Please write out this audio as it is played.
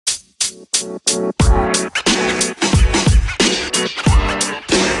Started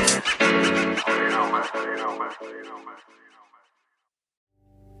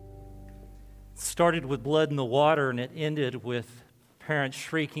with blood in the water, and it ended with parents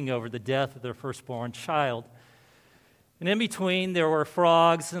shrieking over the death of their firstborn child. And in between, there were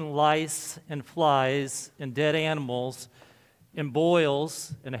frogs and lice and flies and dead animals and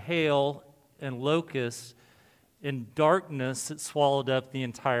boils and hail and locusts and darkness that swallowed up the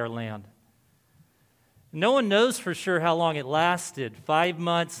entire land. No one knows for sure how long it lasted, 5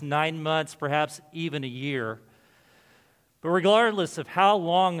 months, 9 months, perhaps even a year. But regardless of how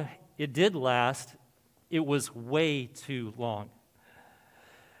long it did last, it was way too long.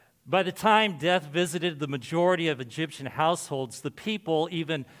 By the time death visited the majority of Egyptian households, the people,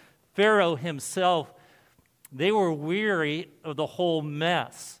 even Pharaoh himself, they were weary of the whole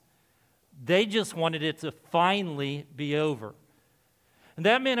mess. They just wanted it to finally be over. And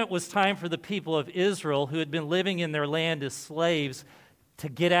that meant it was time for the people of Israel, who had been living in their land as slaves, to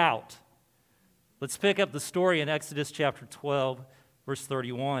get out. Let's pick up the story in Exodus chapter 12, verse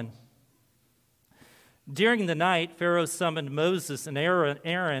 31. During the night, Pharaoh summoned Moses and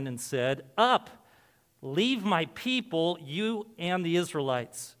Aaron and said, "Up, leave my people, you and the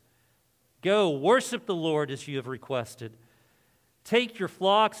Israelites. Go, worship the Lord as you have requested. Take your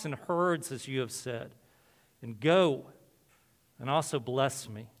flocks and herds as you have said, and go, and also bless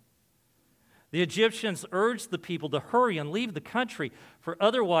me." The Egyptians urged the people to hurry and leave the country, for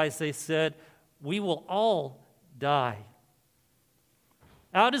otherwise, they said, "We will all die."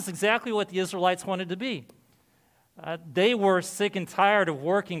 Out is exactly what the Israelites wanted to be. They were sick and tired of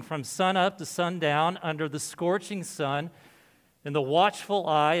working from sun up to sundown under the scorching sun in the watchful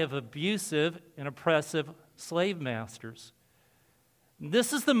eye of abusive and oppressive slave masters.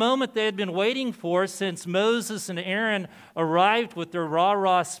 This is the moment they had been waiting for since Moses and Aaron arrived with their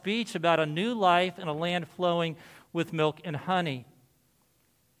rah-rah speech about a new life in a land flowing with milk and honey.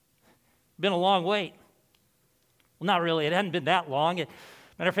 Been a long wait. Well, not really. It hadn't been that long.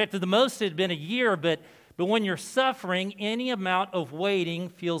 Matter of fact, at the most, it had been a year, but when you're suffering, any amount of waiting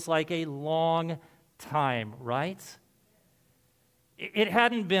feels like a long time, right? It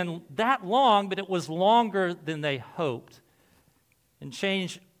hadn't been that long, but it was longer than they hoped. And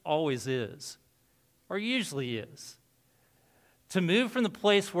change always is, or usually is. To move from the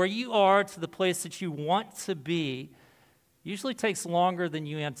place where you are to the place that you want to be usually takes longer than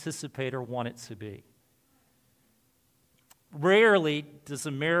you anticipate or want it to be. Rarely does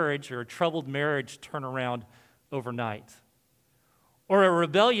a marriage or a troubled marriage turn around overnight. Or a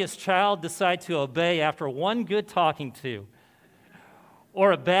rebellious child decide to obey after one good talking to.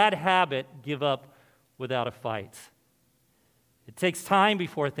 Or a bad habit give up without a fight. It takes time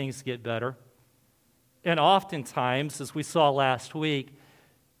before things get better. And oftentimes, as we saw last week,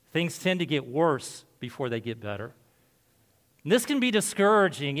 things tend to get worse before they get better. And this can be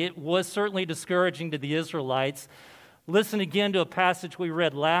discouraging. It was certainly discouraging to the Israelites. Listen again to a passage we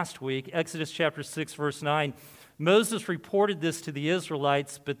read last week, Exodus chapter 6, verse 9. Moses reported this to the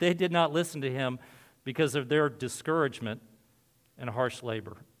Israelites, but they did not listen to him because of their discouragement and harsh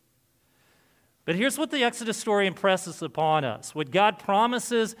labor. But here's what the Exodus story impresses upon us. What God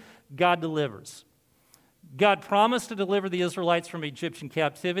promises, God delivers. God promised to deliver the Israelites from Egyptian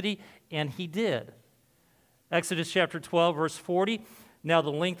captivity, and he did. Exodus chapter 12, verse 40. Now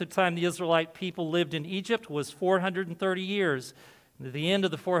the length of time the Israelite people lived in Egypt was 430 years. And at the end of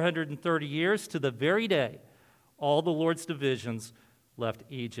the 430 years, to the very day, all the Lord's divisions left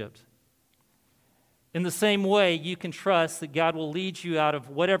Egypt. In the same way, you can trust that God will lead you out of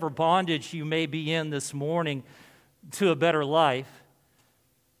whatever bondage you may be in this morning to a better life,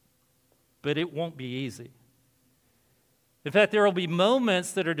 but it won't be easy. In fact, there will be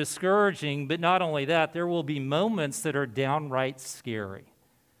moments that are discouraging, but not only that, there will be moments that are downright scary.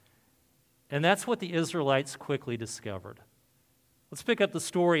 And that's what the Israelites quickly discovered. Let's pick up the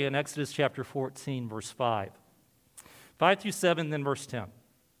story in Exodus chapter 14, verse 5. 5 through 7, then verse 10.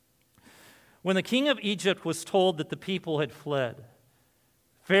 When the king of Egypt was told that the people had fled,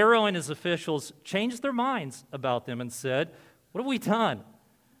 Pharaoh and his officials changed their minds about them and said, "What have we done?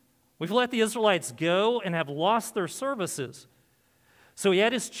 We've let the Israelites go and have lost their services." So he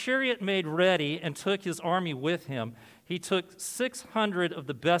had his chariot made ready and took his army with him. He took 600 of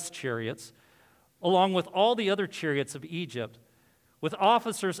the best chariots, along with all the other chariots of Egypt, with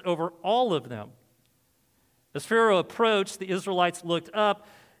officers over all of them. As Pharaoh approached, the Israelites looked up,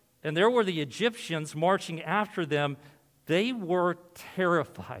 and there were the Egyptians marching after them. They were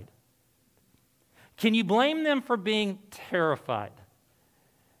terrified. Can you blame them for being terrified?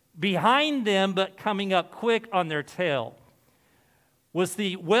 Behind them, but coming up quick on their tail, was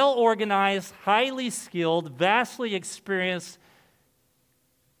the well-organized, highly skilled, vastly experienced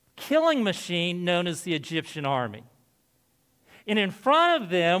killing machine known as the Egyptian army. And in front of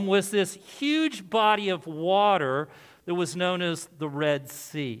them was this huge body of water that was known as the Red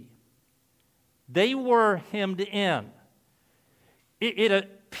Sea. They were hemmed in. It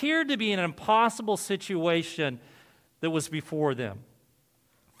appeared to be an impossible situation that was before them.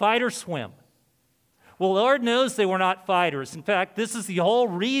 Fight or swim? Well, the Lord knows they were not fighters. In fact, this is the whole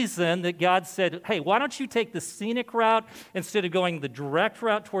reason that God said, hey, why don't you take the scenic route instead of going the direct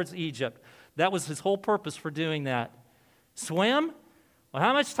route towards Egypt? That was his whole purpose for doing that. Swim? Well,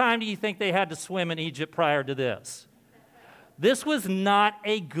 how much time do you think they had to swim in Egypt prior to this? This was not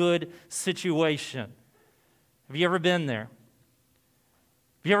a good situation. Have you ever been there?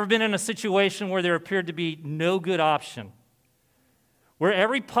 Have you ever been in a situation where there appeared to be no good option? Where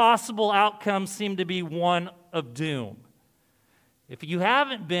every possible outcome seemed to be one of doom? If you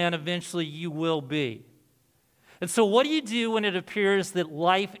haven't been, eventually you will be. And so what do you do when it appears that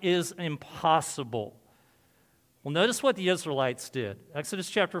life is impossible? Well, notice what the Israelites did. Exodus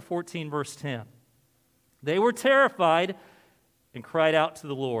chapter 14, verse 10. They were terrified and cried out to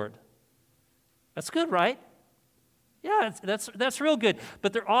the Lord. That's good, right? Yeah, that's real good.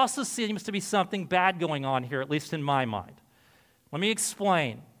 But there also seems to be something bad going on here, at least in my mind. Let me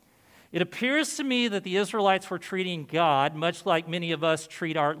explain. It appears to me that the Israelites were treating God much like many of us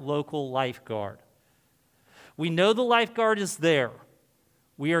treat our local lifeguard. We know the lifeguard is there.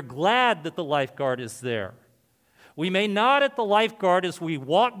 We are glad that the lifeguard is there. We may nod at the lifeguard as we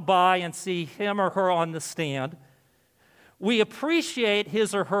walk by and see him or her on the stand. We appreciate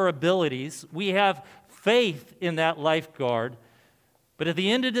his or her abilities. We have faith in that lifeguard. But at the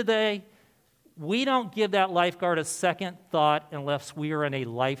end of the day, we don't give that lifeguard a second thought unless we are in a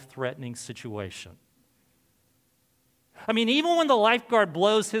life-threatening situation. I mean, even when the lifeguard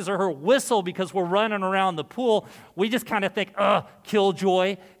blows his or her whistle because we're running around the pool, we just kind of think,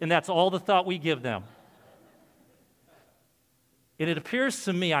 killjoy, and that's all the thought we give them. And it appears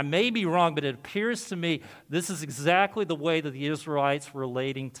to me, I may be wrong, but it appears to me this is exactly the way that the Israelites were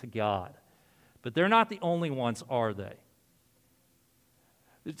relating to God. But they're not the only ones, are they?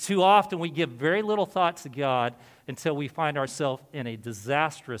 Too often we give very little thought to God until we find ourselves in a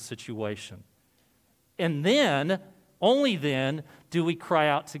disastrous situation. And then, only then, do we cry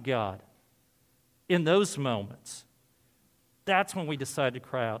out to God. In those moments, that's when we decide to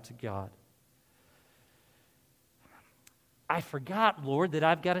cry out to God. I forgot, Lord, that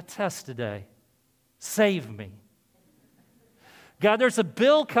I've got a test today. Save me. God, there's a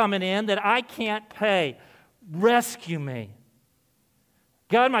bill coming in that I can't pay. Rescue me.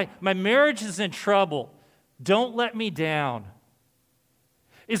 God, my marriage is in trouble. Don't let me down.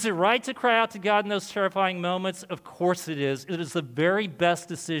 Is it right to cry out to God in those terrifying moments? Of course it is. It is the very best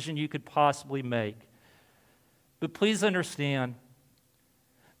decision you could possibly make. But please understand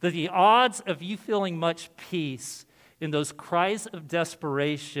that the odds of you feeling much peace in those cries of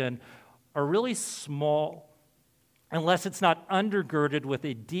desperation are really small unless it's not undergirded with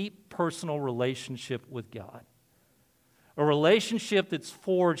a deep personal relationship with God. A relationship that's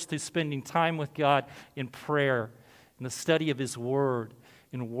forged through spending time with God in prayer, in the study of His Word,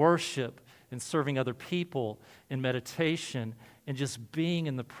 in worship, in serving other people, in meditation, and just being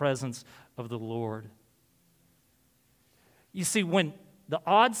in the presence of the Lord. You see, when the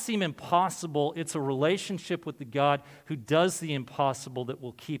odds seem impossible, it's a relationship with the God who does the impossible that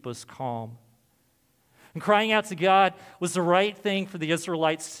will keep us calm. And crying out to God was the right thing for the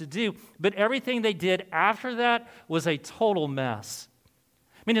Israelites to do, but everything they did after that was a total mess.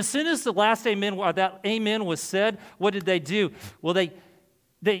 I mean, as soon as the last amen, that amen was said, what did they do? Well,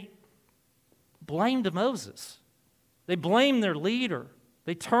 they blamed Moses. They blamed their leader.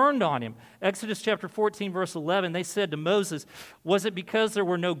 They turned on him. Exodus chapter 14, verse 11, they said to Moses, "Was it because there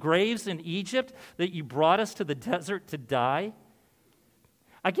were no graves in Egypt that you brought us to the desert to die?"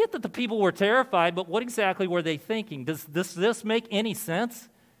 I get that the people were terrified, but what exactly were they thinking? Does this make any sense?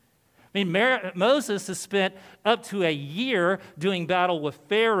 I mean, Moses has spent up to a year doing battle with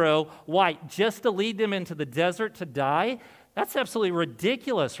Pharaoh. Why? Just to lead them into the desert to die? That's absolutely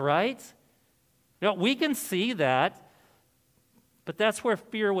ridiculous, right? You know, we can see that, but that's where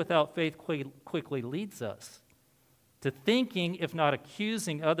fear without faith quickly leads us, to thinking, if not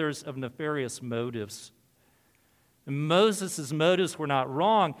accusing others of nefarious motives. Moses' motives were not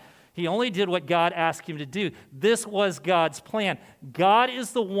wrong. He only did what God asked him to do. This was God's plan. God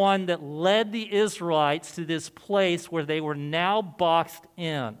is the one that led the Israelites to this place where they were now boxed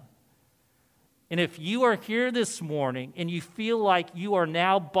in. And if you are here this morning and you feel like you are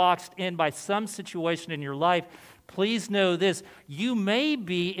now boxed in by some situation in your life, please know this: you may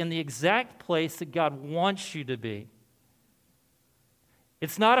be in the exact place that God wants you to be.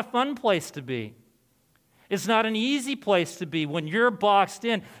 It's not a fun place to be. It's not an easy place to be when you're boxed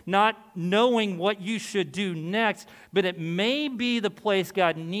in, not knowing what you should do next, but it may be the place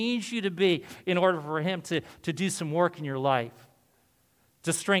God needs you to be in order for Him to do some work in your life,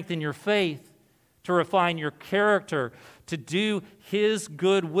 to strengthen your faith, to refine your character, to do His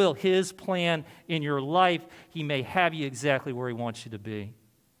good will, His plan in your life. He may have you exactly where He wants you to be.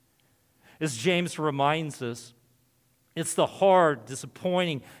 As James reminds us, it's the hard,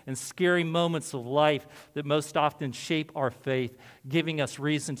 disappointing, and scary moments of life that most often shape our faith, giving us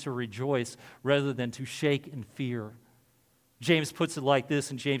reason to rejoice rather than to shake in fear. James puts it like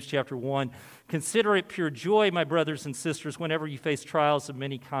this in James chapter 1. Consider it pure joy, my brothers and sisters, whenever you face trials of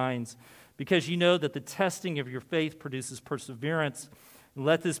many kinds, because you know that the testing of your faith produces perseverance. And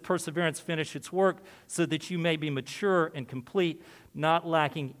let this perseverance finish its work so that you may be mature and complete, not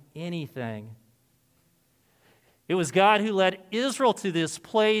lacking anything. It was God who led Israel to this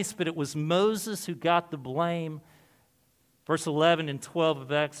place, but it was Moses who got the blame. Verse 11 and 12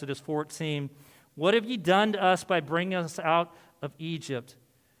 of Exodus 14. What have you done to us by bringing us out of Egypt?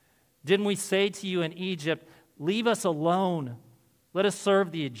 Didn't we say to you in Egypt, leave us alone, let us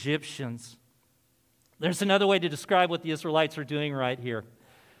serve the Egyptians? There's another way to describe what the Israelites are doing right here.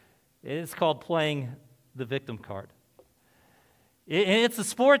 It's called playing the victim card. It's a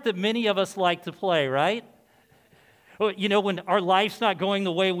sport that many of us like to play, right? You know, when our life's not going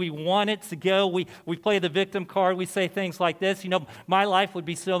the way we want it to go, we play the victim card. We say things like this: you know, my life would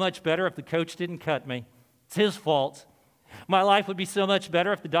be so much better if the coach didn't cut me. It's his fault. My life would be so much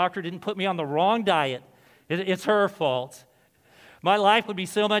better if the doctor didn't put me on the wrong diet. It's her fault. My life would be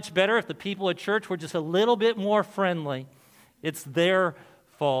so much better if the people at church were just a little bit more friendly. It's their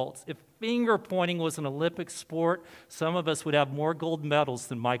fault. If finger pointing was an Olympic sport, some of us would have more gold medals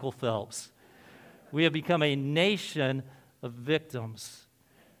than Michael Phelps. We have become a nation of victims.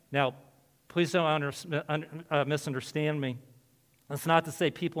 Now, please don't misunderstand me. That's not to say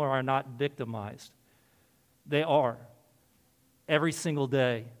people are not victimized. They are, every single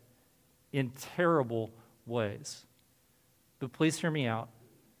day, in terrible ways. But please hear me out.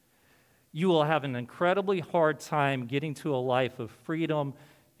 You will have an incredibly hard time getting to a life of freedom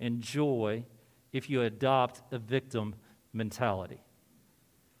and joy if you adopt a victim mentality.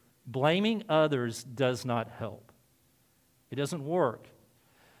 Blaming others does not help. It doesn't work.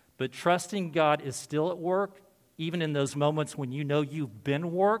 But trusting God is still at work, even in those moments when you know you've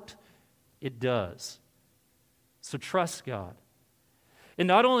been worked, it does. So trust God. And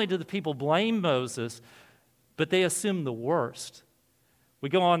not only do the people blame Moses, but they assume the worst. We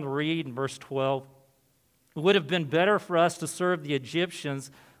go on to read in verse 12. It would have been better for us to serve the Egyptians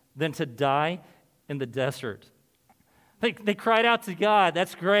than to die in the desert. They cried out to God.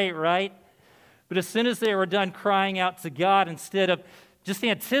 That's great, right? But as soon as they were done crying out to God, instead of just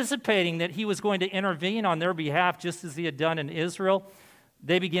anticipating that He was going to intervene on their behalf, just as He had done in Israel,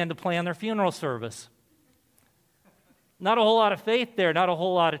 they began to plan their funeral service. Not a whole lot of faith there, not a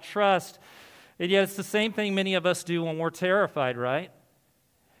whole lot of trust. And yet it's the same thing many of us do when we're terrified, right?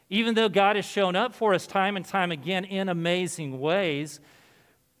 Even though God has shown up for us time and time again in amazing ways,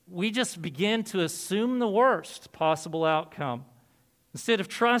 we just begin to assume the worst possible outcome. Instead of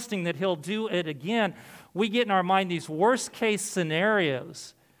trusting that He'll do it again, we get in our mind these worst-case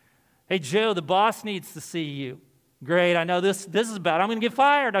scenarios. Hey, Joe, the boss needs to see you. Great, I know this is bad. I'm going to get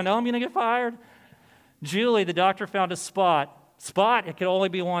fired. I know I'm going to get fired. Julie, the doctor found a spot. Spot, it could only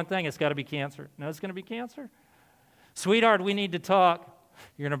be one thing. It's got to be cancer. No, it's going to be cancer. Sweetheart, we need to talk.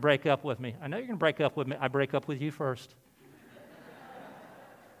 You're going to break up with me. I know you're going to break up with me. I break up with you first.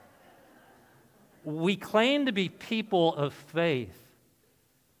 We claim to be people of faith,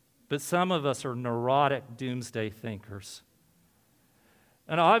 but some of us are neurotic doomsday thinkers.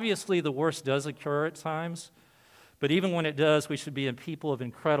 And obviously the worst does occur at times, but even when it does, we should be a people of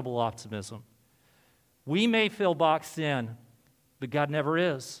incredible optimism. We may feel boxed in, but God never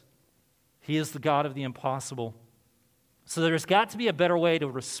is. He is the God of the impossible. So there's got to be a better way to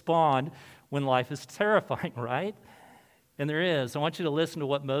respond when life is terrifying, right? And there is. I want you to listen to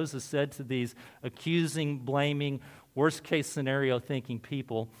what Moses said to these accusing, blaming, worst-case scenario thinking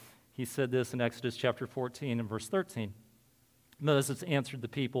people. He said this in Exodus chapter 14 and verse 13. Moses answered the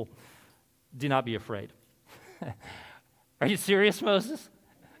people, "Do not be afraid." Are you serious, Moses?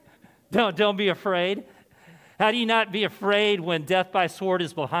 Don't be afraid. How do you not be afraid when death by sword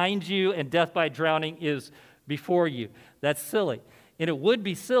is behind you and death by drowning is before you? That's silly. And it would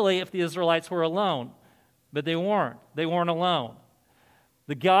be silly if the Israelites were alone. But they weren't. They weren't alone.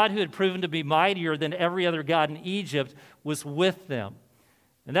 The God who had proven to be mightier than every other god in Egypt was with them.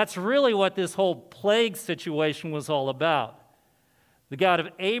 And that's really what this whole plague situation was all about. The God of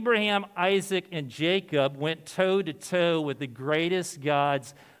Abraham, Isaac, and Jacob went toe to toe with the greatest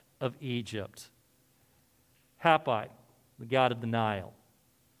gods of Egypt. Hapi, the god of the Nile.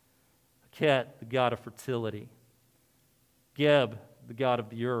 Ket, the god of fertility. Geb, the god of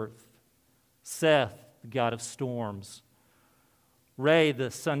the earth. Seth, the god of storms. Re, the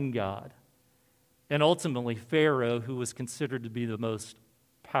sun god. And ultimately Pharaoh, who was considered to be the most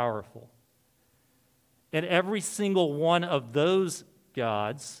powerful. And every single one of those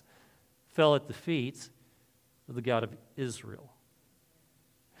gods fell at the feet of the God of Israel.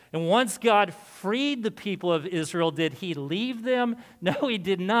 And once God freed the people of Israel, did he leave them? No, he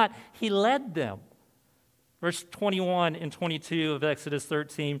did not. He led them. Verse 21 and 22 of Exodus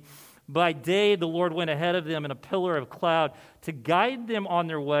 13, by day the Lord went ahead of them in a pillar of cloud to guide them on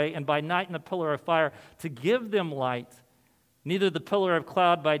their way, and by night in a pillar of fire to give them light. Neither the pillar of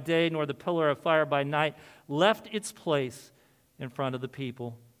cloud by day nor the pillar of fire by night left its place in front of the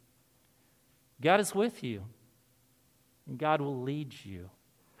people. God is with you, and God will lead you.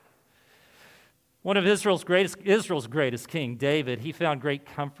 One of Israel's greatest king, David, he found great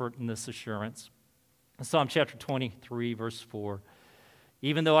comfort in this assurance. In Psalm chapter 23, verse 4,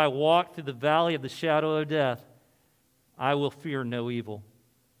 even though I walk through the valley of the shadow of death, I will fear no evil,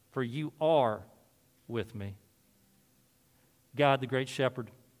 for you are with me. God, the great shepherd,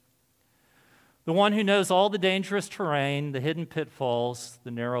 the one who knows all the dangerous terrain, the hidden pitfalls,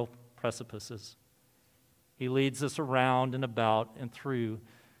 the narrow precipices. He leads us around and about and through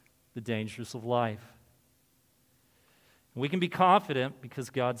the dangers of life. And we can be confident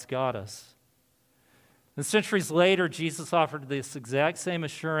because God's got us. And centuries later, Jesus offered this exact same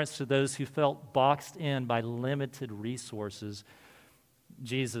assurance to those who felt boxed in by limited resources.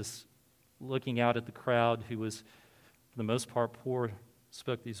 Jesus, looking out at the crowd who was for the most part poor,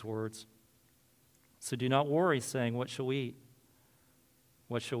 spoke these words. So do not worry, saying, what shall we eat?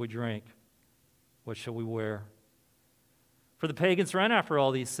 What shall we drink? What shall we wear? For the pagans run after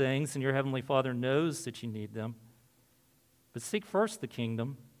all these things, and your heavenly Father knows that you need them. But seek first the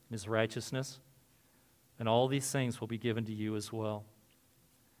kingdom and his righteousness, and all these things will be given to you as well.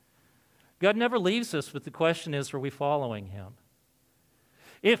 God never leaves us, but the question is, are we following him?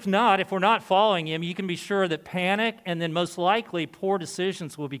 If not, if we're not following him, you can be sure that panic and then most likely poor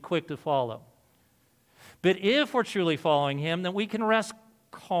decisions will be quick to follow. But if we're truly following him, then we can rest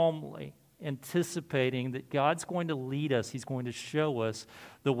calmly, anticipating that God's going to lead us. He's going to show us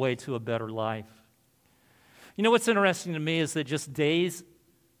the way to a better life. You know what's interesting to me is that just days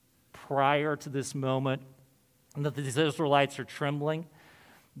prior to this moment, that these Israelites are trembling,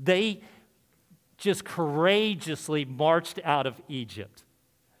 they just courageously marched out of Egypt.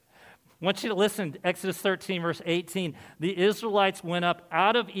 I want you to listen to Exodus 13, verse 18. The Israelites went up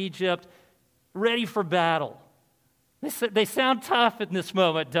out of Egypt ready for battle. They sound tough in this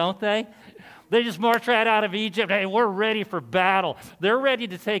moment, don't they? They just march right out of Egypt. Hey, we're ready for battle. They're ready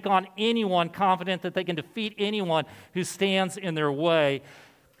to take on anyone, confident that they can defeat anyone who stands in their way.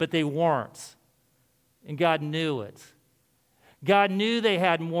 But they weren't. And God knew it. God knew they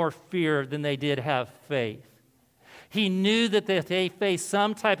had more fear than they did have faith. He knew that if they faced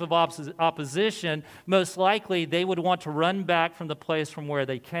some type of opposition, most likely they would want to run back from the place from where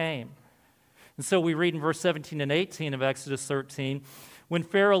they came. And so we read in verse 17 and 18 of Exodus 13, when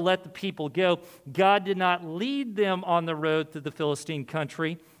Pharaoh let the people go, God did not lead them on the road through the Philistine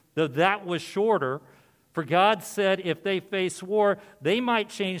country, though that was shorter. For God said if they face war, they might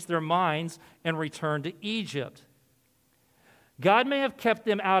change their minds and return to Egypt. God may have kept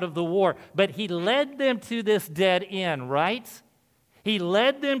them out of the war, but he led them to this dead end, right? He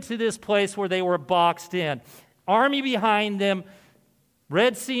led them to this place where they were boxed in. Army behind them,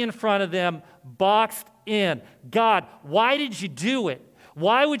 Red Sea in front of them, boxed in. God, why did you do it?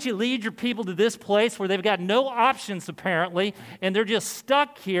 Why would you lead your people to this place where they've got no options apparently, and they're just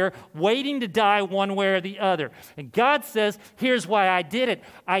stuck here waiting to die one way or the other? And God says, here's why I did it.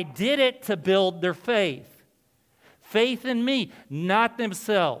 I did it to build their faith. Faith in me, not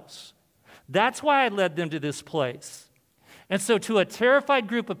themselves. That's why I led them to this place. And so to a terrified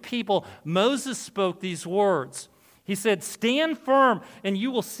group of people, Moses spoke these words. He said, stand firm and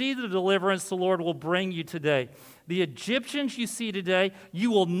you will see the deliverance the Lord will bring you today. The Egyptians you see today,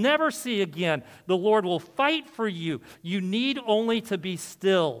 you will never see again. The Lord will fight for you. You need only to be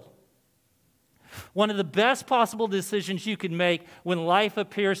still. One of the best possible decisions you can make when life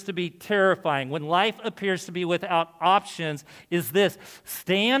appears to be terrifying, when life appears to be without options, is this: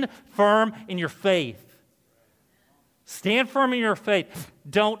 stand firm in your faith. Stand firm in your faith.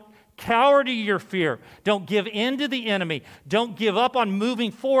 Don't cower to your fear. Don't give in to the enemy. Don't give up on moving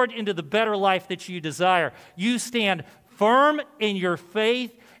forward into the better life that you desire. You stand firm in your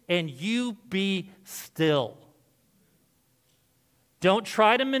faith and you be still. Don't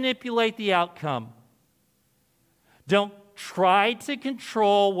try to manipulate the outcome. Don't try to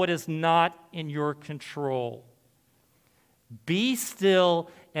control what is not in your control. Be still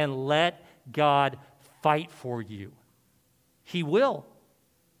and let God fight for you. He will.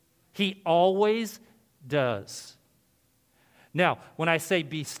 He always does. Now, when I say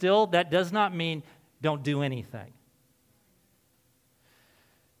be still, that does not mean don't do anything.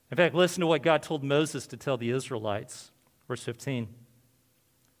 In fact, listen to what God told Moses to tell the Israelites. Verse 15.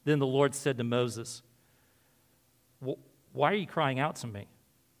 Then the Lord said to Moses, why are you crying out to me?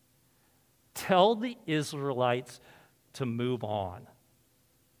 Tell the Israelites to move on.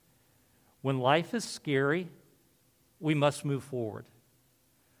 When life is scary, we must move forward.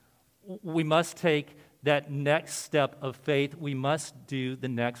 We must take that next step of faith. We must do the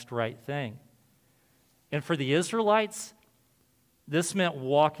next right thing. And for the Israelites, this meant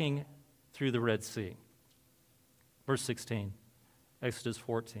walking through the Red Sea. Verse 16, Exodus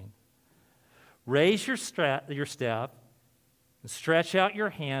 14. Raise your staff and stretch out your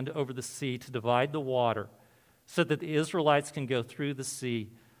hand over the sea to divide the water so that the Israelites can go through the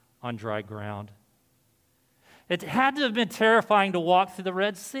sea on dry ground. It had to have been terrifying to walk through the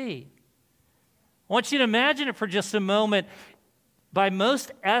Red Sea. I want you to imagine it for just a moment. By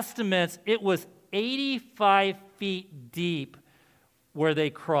most estimates, it was 85 feet deep where they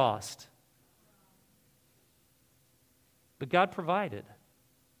crossed. But God provided.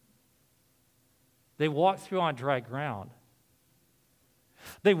 They walked through on dry ground.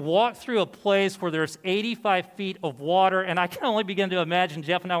 They walked through a place where there's 85 feet of water, and I can only begin to imagine,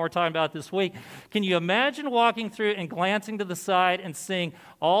 Jeff and I were talking about it this week, can you imagine walking through and glancing to the side and seeing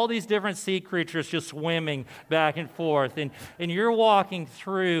all these different sea creatures just swimming back and forth, and you're walking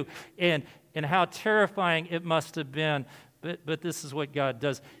through, and how terrifying it must have been, but this is what God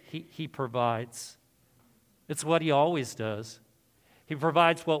does. He provides. It's what He always does. He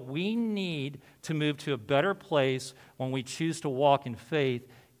provides what we need to move to a better place when we choose to walk in faith,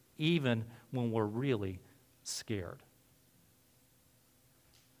 even when we're really scared.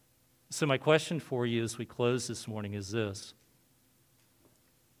 So my question for you as we close this morning is this.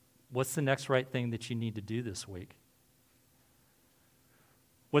 What's the next right thing that you need to do this week?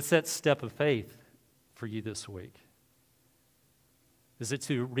 What's that step of faith for you this week? Is it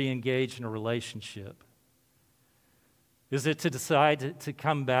to re-engage in a relationship? Is it to decide to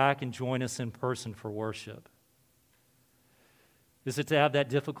come back and join us in person for worship? Is it to have that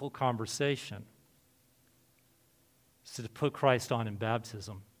difficult conversation? Is it to put Christ on in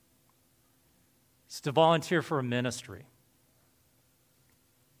baptism? Is it to volunteer for a ministry?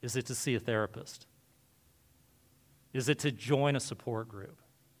 Is it to see a therapist? Is it to join a support group?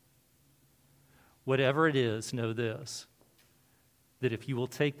 Whatever it is, know this, that if you will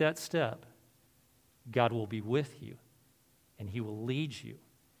take that step, God will be with you. And He will lead you,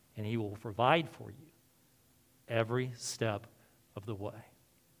 and He will provide for you every step of the way.